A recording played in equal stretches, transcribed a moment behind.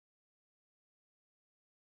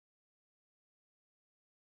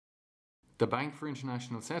The Bank for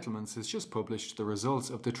International Settlements has just published the results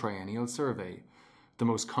of the Triennial Survey, the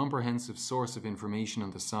most comprehensive source of information on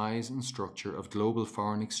the size and structure of global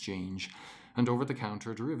foreign exchange and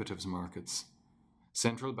over-the-counter derivatives markets.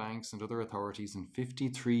 Central banks and other authorities in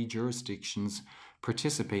 53 jurisdictions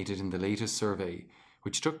participated in the latest survey,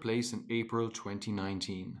 which took place in April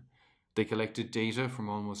 2019. They collected data from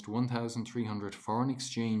almost 1,300 foreign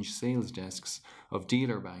exchange sales desks of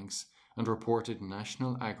dealer banks and reported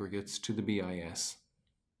national aggregates to the BIS.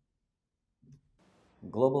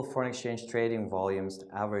 Global foreign exchange trading volumes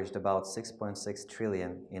averaged about 6.6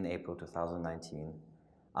 trillion in April 2019,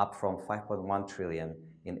 up from 5.1 trillion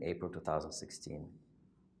in April 2016,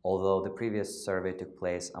 although the previous survey took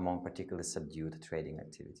place among particularly subdued trading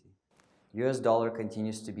activity. US dollar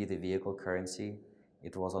continues to be the vehicle currency.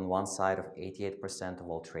 It was on one side of 88% of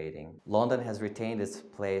all trading. London has retained its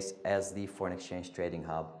place as the foreign exchange trading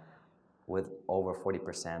hub with over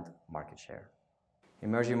 40% market share.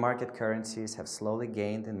 Emerging market currencies have slowly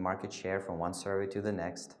gained in market share from one survey to the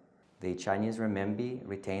next. The Chinese renminbi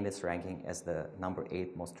retained its ranking as the number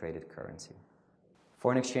 8 most traded currency.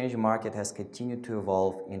 Foreign exchange market has continued to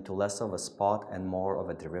evolve into less of a spot and more of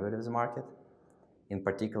a derivatives market. In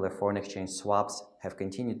particular, foreign exchange swaps have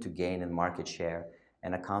continued to gain in market share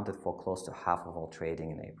and accounted for close to half of all trading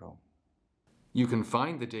in April. You can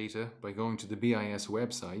find the data by going to the BIS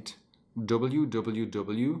website www.bis.org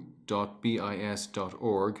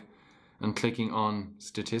and clicking on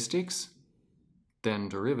Statistics, then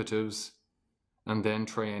Derivatives, and then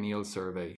Triennial Survey.